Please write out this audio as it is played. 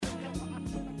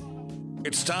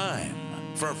It's time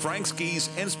for Frank Ski's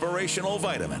Inspirational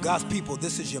Vitamin. God's people,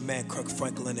 this is your man, Kirk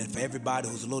Franklin, and for everybody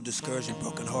who's a little discouraged and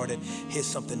brokenhearted, here's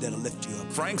something that'll lift you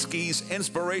up. Frank Ski's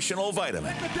Inspirational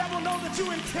Vitamin. Let the devil know that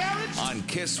you encouraged. On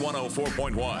KISS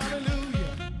 104.1.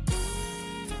 Hallelujah.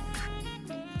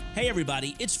 Hey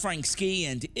everybody, it's Frank Ski,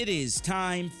 and it is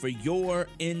time for your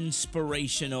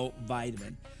Inspirational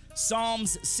Vitamin.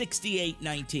 Psalms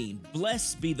 68:19.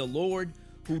 Blessed be the Lord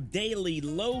who daily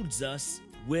loads us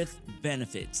with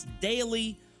benefits.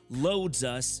 Daily loads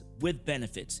us with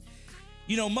benefits.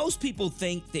 You know, most people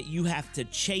think that you have to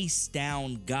chase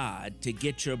down God to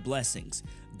get your blessings.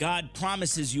 God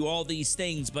promises you all these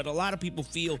things, but a lot of people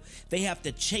feel they have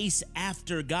to chase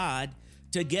after God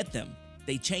to get them.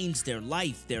 They change their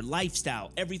life, their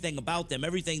lifestyle, everything about them,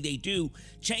 everything they do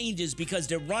changes because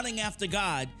they're running after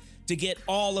God to get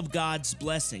all of God's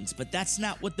blessings. But that's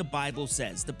not what the Bible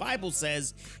says. The Bible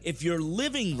says if you're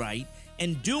living right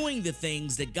and doing the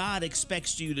things that God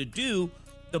expects you to do,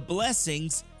 the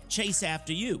blessings chase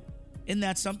after you. Isn't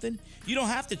that something? You don't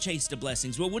have to chase the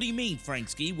blessings. Well, what do you mean, Frank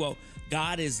Ski? Well,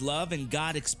 God is love and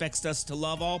God expects us to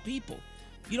love all people.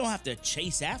 You don't have to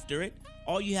chase after it.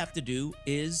 All you have to do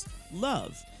is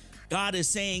love. God is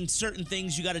saying certain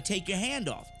things you got to take your hand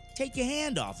off. Take your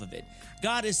hand off of it.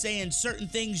 God is saying certain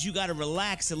things you got to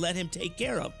relax and let him take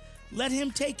care of. Let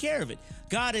him take care of it.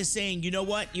 God is saying, you know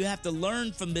what? You have to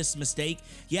learn from this mistake.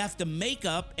 You have to make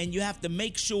up and you have to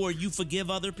make sure you forgive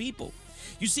other people.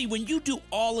 You see, when you do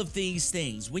all of these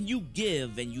things, when you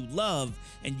give and you love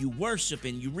and you worship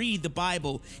and you read the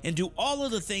Bible and do all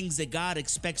of the things that God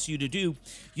expects you to do,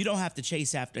 you don't have to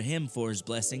chase after him for his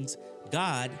blessings.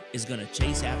 God is going to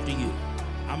chase after you.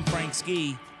 I'm Frank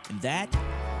Ski, and that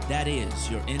is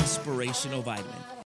your Inspirational Vitamin.